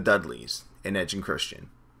 the Dudleys, and Edge and Christian.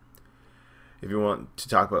 If you want to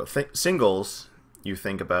talk about singles, you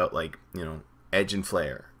think about, like, you know, Edge and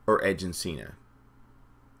Flair or Edge and Cena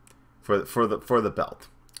for the belt.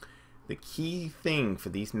 The key thing for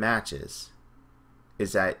these matches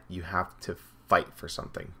is that you have to fight for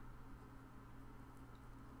something.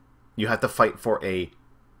 You have to fight for a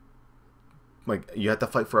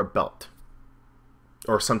belt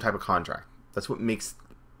or some type of contract. That's what makes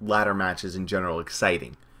ladder matches in general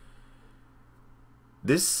exciting.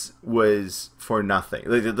 This was for nothing.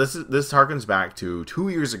 This harkens back to 2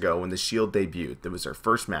 years ago when the Shield debuted. That was their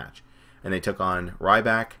first match, and they took on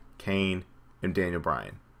Ryback, Kane, and Daniel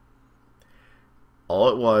Bryan. All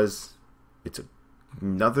it was, it's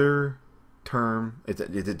another term. It's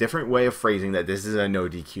a different way of phrasing that this is a no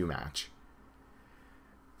DQ match.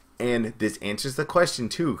 And this answers the question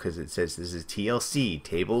too, because it says this is TLC,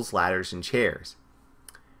 tables, ladders, and chairs.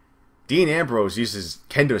 Dean Ambrose uses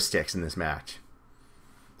kendo sticks in this match.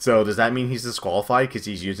 So does that mean he's disqualified because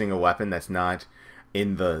he's using a weapon that's not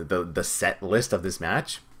in the set list of this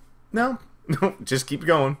match? No, just keep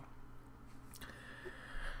going.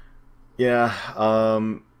 Yeah,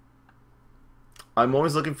 I'm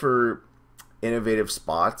always looking for innovative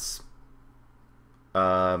spots.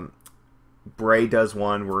 Bray does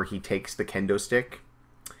one where he takes the kendo stick,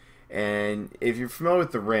 and if you're familiar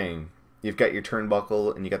with the ring, you've got your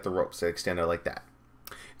turnbuckle and you got the ropes that extend out like that.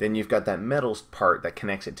 Then you've got that metal part that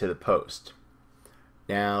connects it to the post.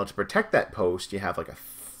 Now, to protect that post, you have like a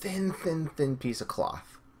thin piece of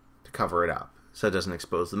cloth to cover it up so it doesn't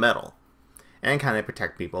expose the metal, and kind of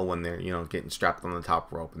protect people when they're, you know, getting strapped on the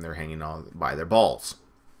top rope and they're hanging on by their balls.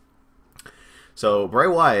 So Bray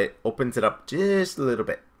Wyatt opens it up just a little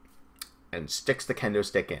bit and sticks the kendo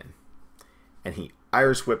stick in, and he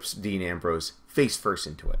Irish whips Dean Ambrose face first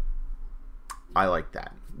into it. I like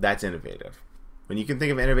that. That's innovative. When you can think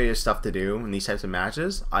of innovative stuff to do in these types of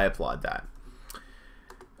matches, I applaud that.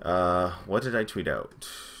 What did I tweet out?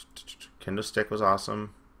 Kendo Stick was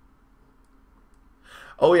awesome.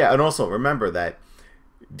 Oh yeah, and also remember that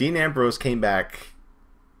Dean Ambrose came back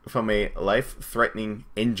from a life-threatening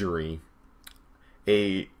injury,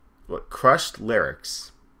 crushed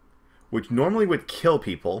larynx, which normally would kill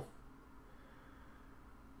people.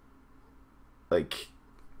 Like,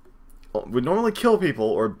 would normally kill people,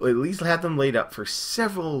 or at least have them laid up for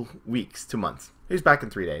several weeks to months. He's back in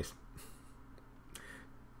 3 days.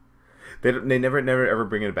 They never ever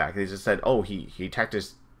bring it back. They just said, oh, he attacked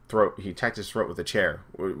his throat. He attacked his throat with a chair.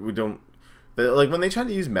 We don't, like, when they try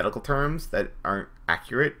to use medical terms that aren't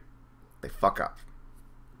accurate, they fuck up.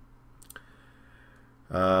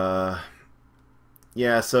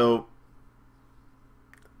 Yeah. So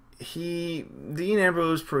Dean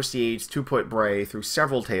Ambrose proceeds to put Bray through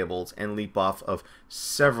several tables and leap off of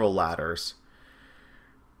several ladders.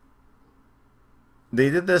 They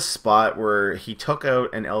did this spot where he took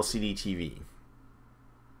out an LCD TV.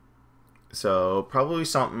 So, probably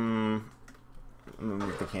something... Let me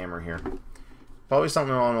move the camera here. Probably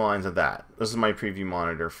something along the lines of that. This is my preview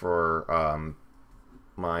monitor for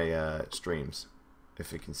my streams.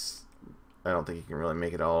 If it can... I don't think you can really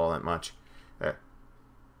make it all that much.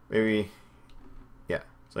 Maybe... Yeah.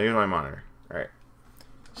 So, here's my monitor. Alright.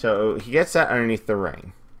 So, he gets that underneath the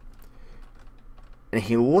ring. And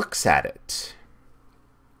he looks at it.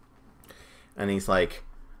 And he's like,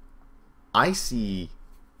 I see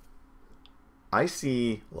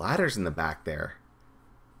ladders in the back there.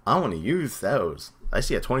 I want to use those. I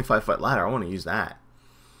see a 25-foot ladder. I want to use that.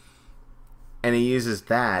 And he uses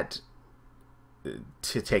that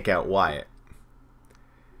to take out Wyatt.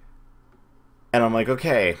 And I'm like,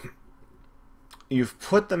 okay, you've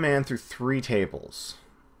put the man through 3 tables,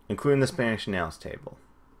 including the Spanish announce table.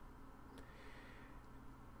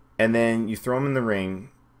 And then you throw him in the ring,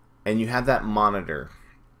 and you have that monitor,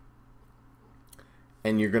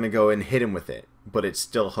 and you're going to go and hit him with it, but it's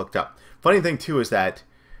still hooked up. Funny thing, too, is that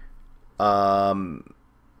they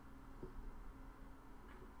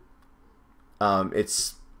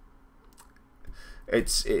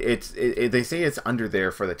say it's under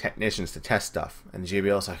there for the technicians to test stuff, and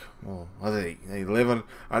JBL's like, well, they live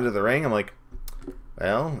under the ring? I'm like,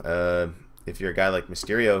 well, if you're a guy like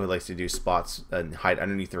Mysterio who likes to do spots and hide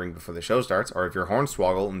underneath the ring before the show starts, or if you're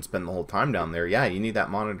Hornswoggle and spend the whole time down there, yeah, you need that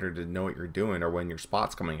monitor to know what you're doing or when your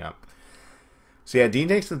spot's coming up. So yeah, Dean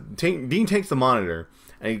takes the monitor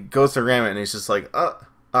and he goes to ram it, and he's just like,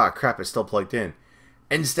 crap, it's still plugged in.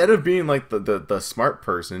 Instead of being like the smart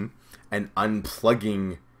person and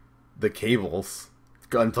unplugging the cables,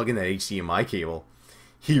 unplugging that HDMI cable,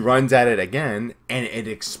 he runs at it again and it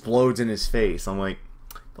explodes in his face. I'm like,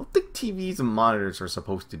 I don't think TVs and monitors are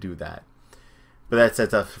supposed to do that. But that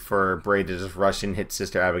sets up for Bray to just rush and hit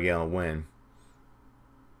Sister Abigail and win.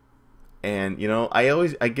 And, you know,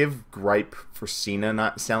 I give gripe for Cena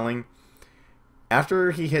not selling.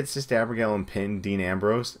 After he hit Sister Abigail and pinned Dean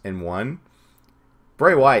Ambrose and won,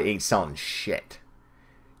 Bray Wyatt ain't selling shit.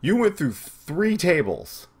 You went through 3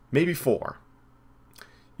 tables, maybe 4.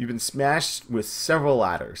 You've been smashed with several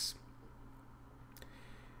ladders.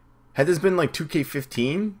 Had this been like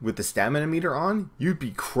 2K15 with the stamina meter on, you'd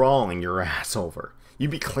be crawling your ass over.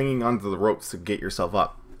 You'd be clinging onto the ropes to get yourself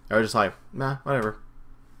up. I was just like, nah, whatever.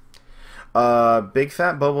 Big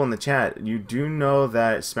Fat Bubble in the chat, you do know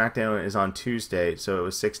that SmackDown is on Tuesday, so it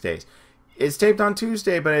was 6 days. It's taped on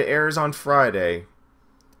Tuesday, but it airs on Friday.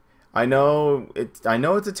 I know it's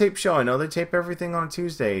a tape show. I know they tape everything on a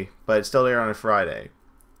Tuesday, but it's still airs on a Friday.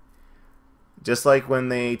 Just like when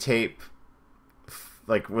they tape,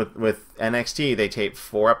 like with NXT, they tape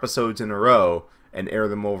 4 episodes in a row and air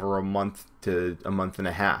them over a month to a month and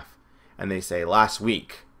a half. And they say last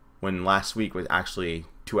week, when last week was actually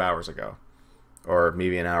 2 hours ago. Or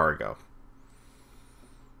maybe an hour ago.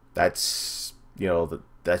 That's, you know,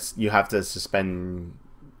 that's, you have to suspend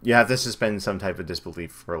some type of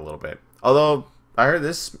disbelief for a little bit. Although, I heard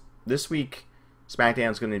this week,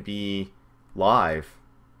 SmackDown's going to be live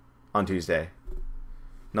on Tuesday.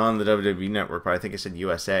 Not on the WWE Network, but I think it said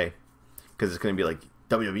USA. Because it's going to be like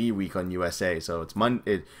WWE week on USA. So it's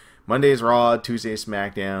Monday's Raw, Tuesday's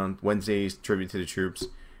SmackDown, Wednesday's Tribute to the Troops.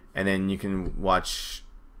 And then you can watch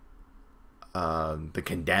The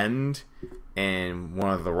Condemned and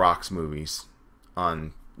one of the Rock's movies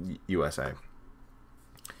on USA.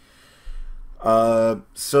 So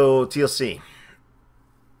TLC.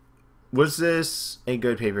 Was this a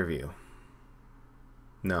good pay-per-view?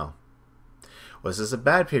 No. Was this a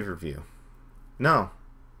bad pay-per-view? No.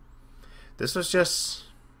 This was just...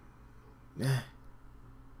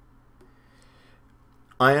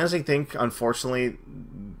 I honestly think, unfortunately,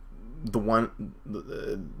 the one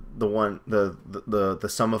the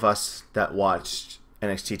some of us that watched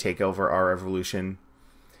NXT Takeover Our Evolution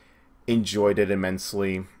enjoyed it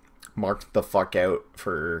immensely, marked the fuck out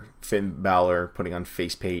for Finn Balor putting on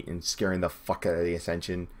face paint and scaring the fuck out of the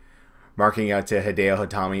Ascension, marking out to Hideo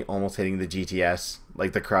Itami almost hitting the GTS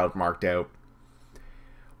like the crowd marked out,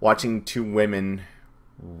 watching two women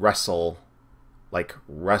wrestle like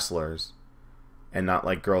wrestlers and not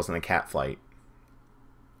like girls in a cat fight,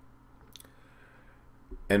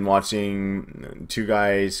 and watching two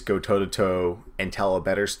guys go toe-to-toe and tell a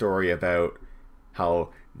better story about how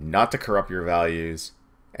not to corrupt your values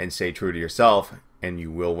and stay true to yourself, and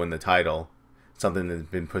you will win the title. Something that's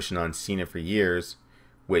been pushing on Cena for years,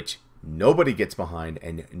 which nobody gets behind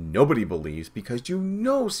and nobody believes, because you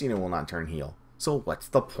know Cena will not turn heel. So what's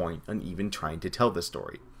the point on even trying to tell this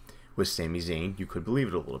story? With Sami Zayn, you could believe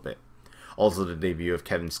it a little bit. Also, the debut of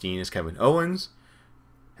Kevin Steen as Kevin Owens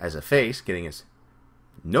as a face, getting his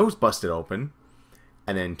nose busted open,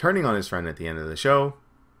 and then turning on his friend at the end of the show.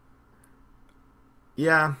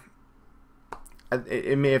 Yeah,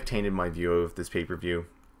 it may have tainted my view of this pay-per-view,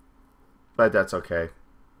 but that's okay.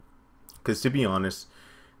 Because to be honest,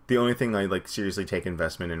 the only thing I like seriously take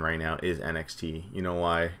investment in right now is NXT. You know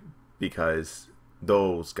why? Because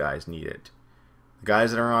those guys need it. The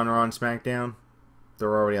guys that are on Raw and SmackDown,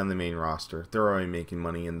 they're already on the main roster. They're already making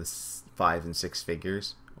money in the 5 and 6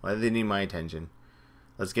 figures. Why do they need my attention?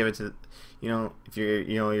 Let's give it to, if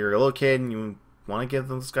you're a little kid and you want to give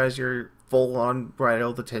those guys your full-on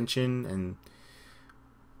bridal attention, and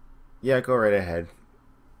yeah, go right ahead.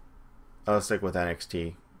 I'll stick with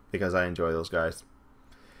NXT because I enjoy those guys.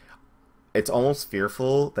 It's almost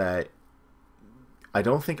fearful that I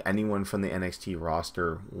don't think anyone from the NXT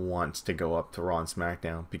roster wants to go up to Raw and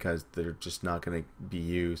SmackDown because they're just not going to be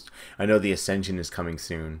used. I know the Ascension is coming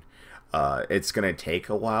soon. It's going to take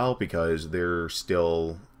a while because they're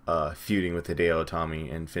still feuding with Hideo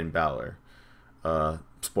Itami and Finn Balor.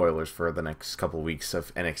 Spoilers for the next couple weeks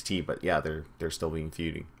of NXT, but yeah, they're still being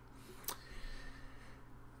feuding.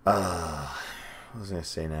 What was I going to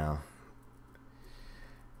say now?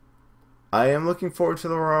 I am looking forward to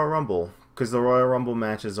the Royal Rumble, because the Royal Rumble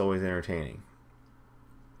match is always entertaining.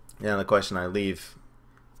 Now the question I leave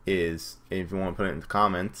is, if you want to put it in the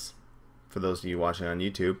comments, for those of you watching on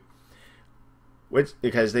YouTube,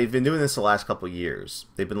 because they've been doing this the last couple of years.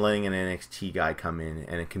 They've been letting an NXT guy come in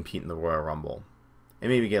and compete in the Royal Rumble, and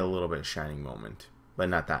maybe get a little bit of shining moment, but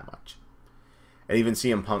not that much. And even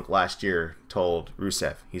CM Punk last year told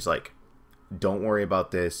Rusev, he's like, don't worry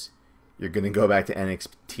about this. You're going to go back to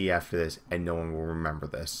NXT after this, and no one will remember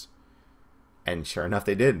this. And sure enough,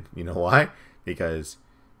 they did. You know why? Because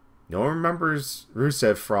no one remembers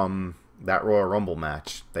Rusev from that Royal Rumble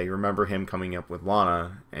match. They remember him coming up with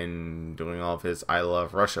Lana and doing all of his I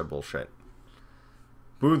love Russia bullshit.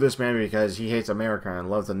 Boo this man because he hates America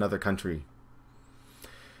and loves another country.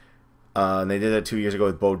 And they did that 2 years ago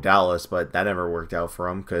with Bo Dallas, but that never worked out for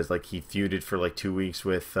him because he feuded for 2 weeks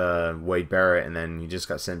with Wade Barrett, and then he just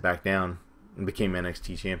got sent back down and became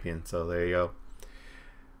NXT champion. So there you go.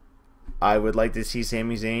 I would like to see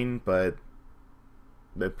Sami Zayn, but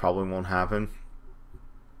it probably won't happen.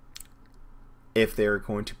 If they're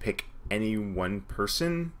going to pick any one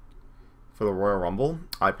person for the Royal Rumble,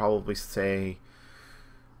 I'd probably say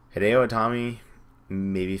Hideo Itami,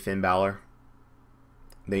 maybe Finn Balor.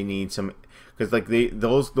 They need some, because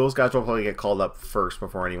those guys will probably get called up first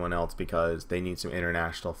before anyone else, because they need some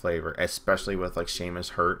international flavor, especially with Sheamus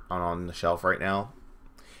hurt on the shelf right now,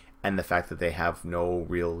 and the fact that they have no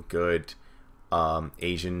real good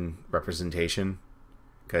Asian representation,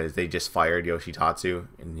 because they just fired Yoshitatsu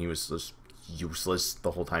and he was just useless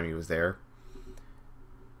the whole time he was there.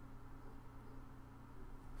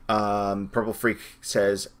 Purple Freak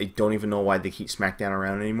says, I don't even know why they keep SmackDown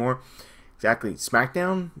around anymore. Exactly.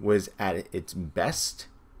 SmackDown was at its best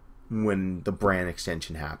when the brand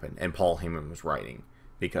extension happened and Paul Heyman was writing,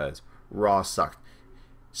 because Raw sucked.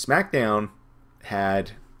 SmackDown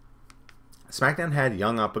had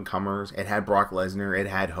young up-and-comers. It had Brock Lesnar. It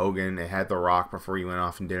had Hogan. It had The Rock before he went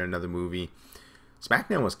off and did another movie.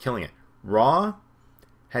 SmackDown was killing it. Raw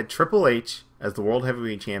had Triple H as the World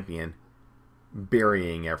Heavyweight Champion,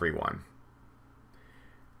 burying everyone.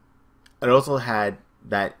 It also had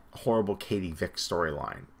that horrible Katie Vick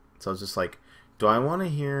storyline. So it's just do I want to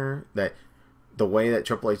hear that the way that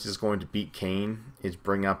Triple H is going to beat Kane is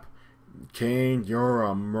bring up, Kane, you're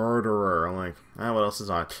a murderer. I'm like, what else is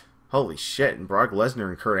on? Holy shit, and Brock Lesnar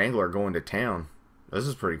and Kurt Angle are going to town. This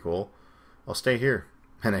is pretty cool. I'll stay here.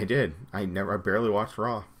 And I did. I barely watched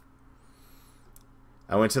Raw.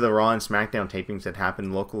 I went to the Raw and SmackDown tapings that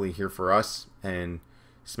happened locally here for us, and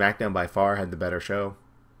SmackDown by far had the better show.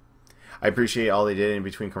 I appreciate all they did in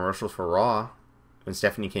between commercials for Raw when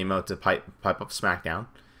Stephanie came out to pipe up SmackDown.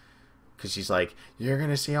 Because she's like, you're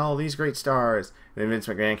going to see all these great stars. And then Vince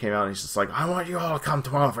McMahon came out and he's just like, I want you all to come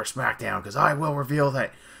tomorrow for SmackDown because I will reveal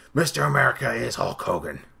that Mr. America is Hulk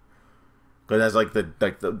Hogan. Because that's like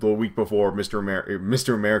the week before Mr.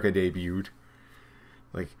 America debuted.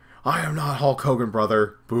 Like, I am not Hulk Hogan,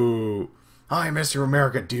 brother. Boo. I am Mr.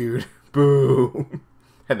 America, dude. Boo.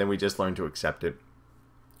 And then we just learned to accept it.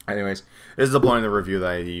 Anyways, this is the point of the review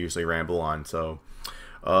that I usually ramble on. So,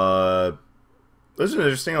 this is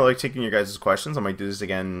interesting. I like taking your guys' questions. I might do this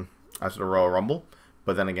again after the Royal Rumble.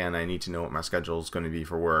 But then again, I need to know what my schedule is going to be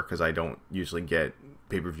for work because I don't usually get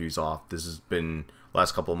pay-per-views off. This has been,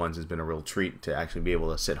 last couple of months has been a real treat to actually be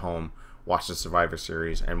able to sit home, watch the Survivor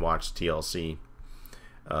Series, and watch TLC.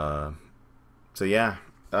 So yeah,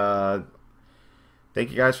 thank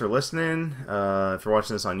you guys for listening. If you're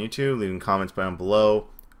watching this on YouTube, leaving comments down below.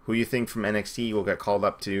 Who you think from NXT will get called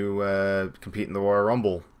up to compete in the Royal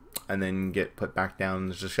Rumble and then get put back down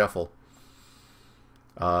as a shuffle?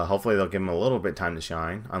 Hopefully they'll give them a little bit of time to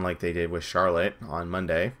shine, unlike they did with Charlotte on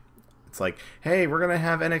Monday. It's like, hey, we're going to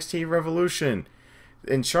have NXT Revolution,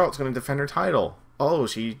 and Charlotte's going to defend her title. Oh,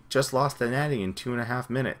 she just lost to Natty in 2.5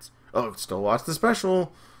 minutes. Oh, still watch the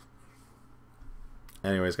special.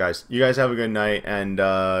 Anyways, guys, you guys have a good night, and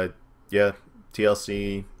yeah,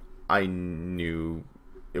 TLC, I knew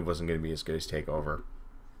it wasn't going to be as good as TakeOver.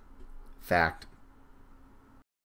 Fact.